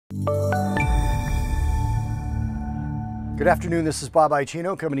Good afternoon, this is Bob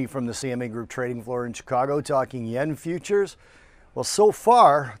Iaccino coming in from the CME Group trading floor in Chicago talking yen futures. Well, so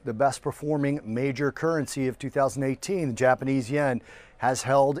far, the best performing major currency of 2018, the Japanese yen, has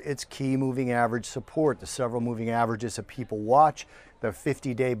held its key moving average support. The several moving averages that people watch, the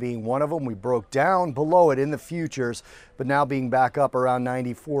 50-day being one of them. We broke down below it in the futures, but now being back up around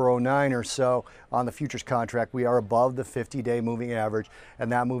 94.09 or so on the futures contract, we are above the 50-day moving average,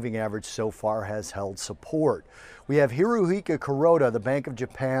 and that moving average so far has held support. We have Hirohiko Kuroda, the Bank of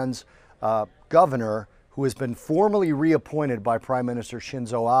Japan's governor, who has been formally reappointed by Prime Minister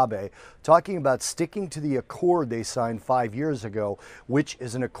Shinzo Abe, talking about sticking to the accord they signed 5 years ago, which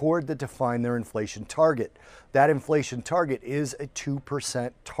is an accord that defined their inflation target. That inflation target is a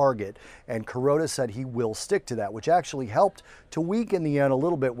 2% target, and Kuroda said he will stick to that, which actually helped to weaken the yen a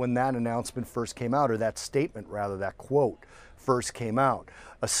little bit when that announcement first came out, or that statement rather, that quote first came out,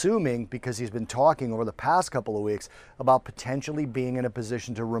 assuming, because he's been talking over the past couple of weeks about potentially being in a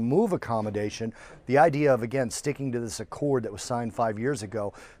position to remove accommodation, the idea of, again, sticking to this accord that was signed 5 years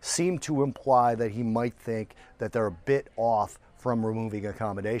ago seemed to imply that he might think that they're a bit off from removing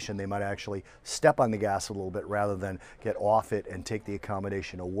accommodation. They might actually step on the gas a little bit rather than get off it and take the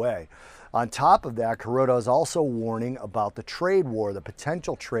accommodation away. On top of that, Kuroda is also warning about the trade war, the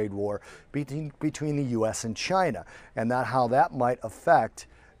potential trade war between the U.S. and China, and how that might affect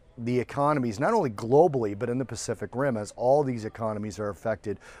the economies, not only globally, but in the Pacific Rim, as all these economies are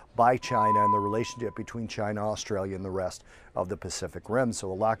affected by China and the relationship between China, Australia, and the rest of the Pacific Rim.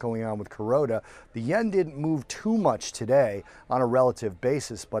 So a lot going on with Kuroda. The yen didn't move too much today on a relative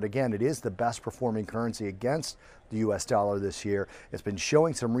basis, but again, it is the best performing currency against the US dollar this year. It's been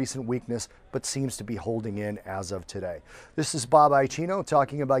showing some recent weakness, but seems to be holding in as of today. This is Bob Iaccino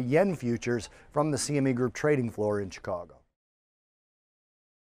talking about yen futures from the CME Group trading floor in Chicago.